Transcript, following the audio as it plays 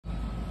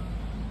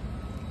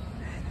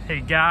Hey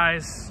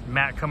guys,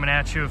 Matt coming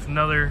at you with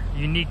another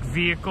unique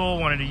vehicle,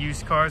 one of the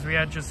used cars we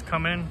had just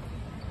come in.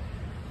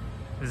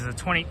 This is a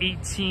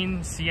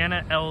 2018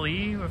 Sienna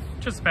LE with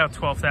just about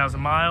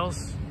 12,000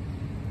 miles.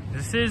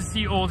 This is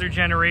the older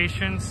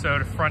generation, so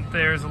the front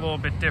there is a little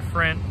bit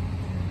different.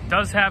 It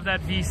does have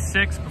that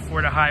V6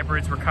 before the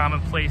hybrids were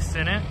commonplace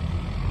in it.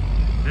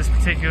 This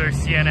particular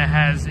Sienna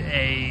has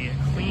a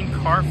clean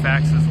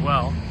Carfax as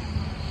well.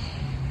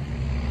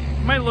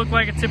 It might look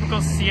like a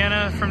typical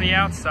Sienna from the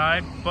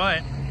outside,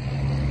 but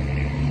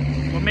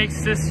what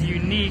makes this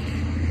unique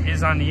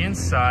is on the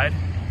inside.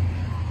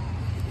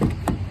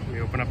 We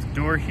open up the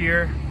door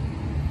here,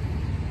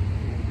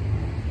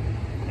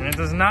 and it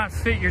does not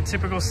fit your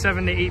typical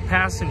 7 to 8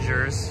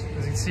 passengers.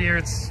 As you can see here,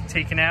 it's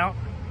taken out.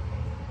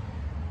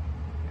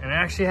 And it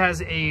actually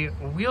has a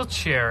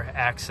wheelchair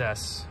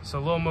access, so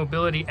low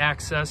mobility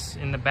access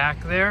in the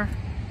back there.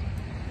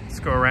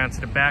 Let's go around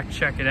to the back,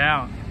 check it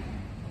out.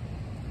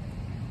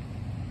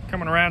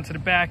 Coming around to the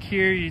back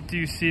here, you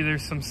do see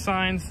there's some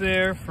signs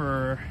there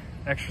for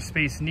extra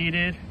space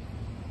needed.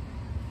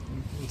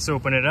 Let's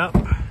open it up.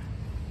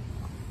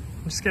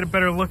 Just get a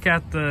better look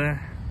at the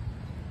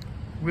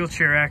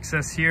wheelchair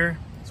access here,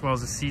 as well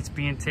as the seats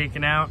being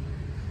taken out.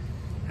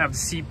 Have the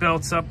seat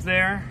belts up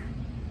there,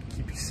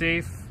 keep you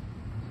safe.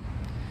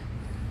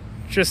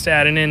 Just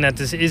adding in that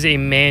this is a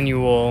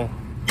manual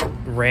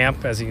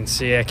ramp. As you can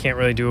see, I can't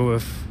really do it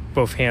with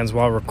both hands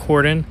while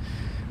recording.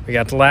 We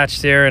got the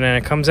latch there, and then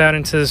it comes out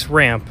into this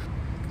ramp,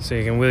 so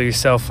you can wheel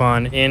yourself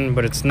on in,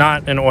 but it's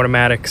not an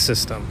automatic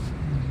system.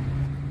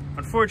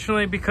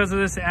 Unfortunately, because of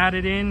this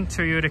added in,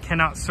 Toyota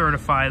cannot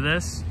certify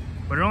this,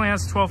 but it only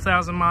has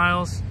 12,000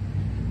 miles.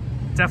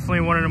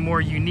 Definitely one of the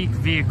more unique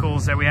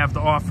vehicles that we have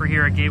to offer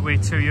here at Gateway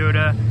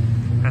Toyota,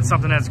 and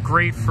something that's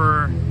great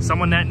for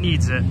someone that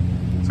needs it.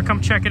 So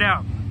come check it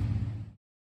out.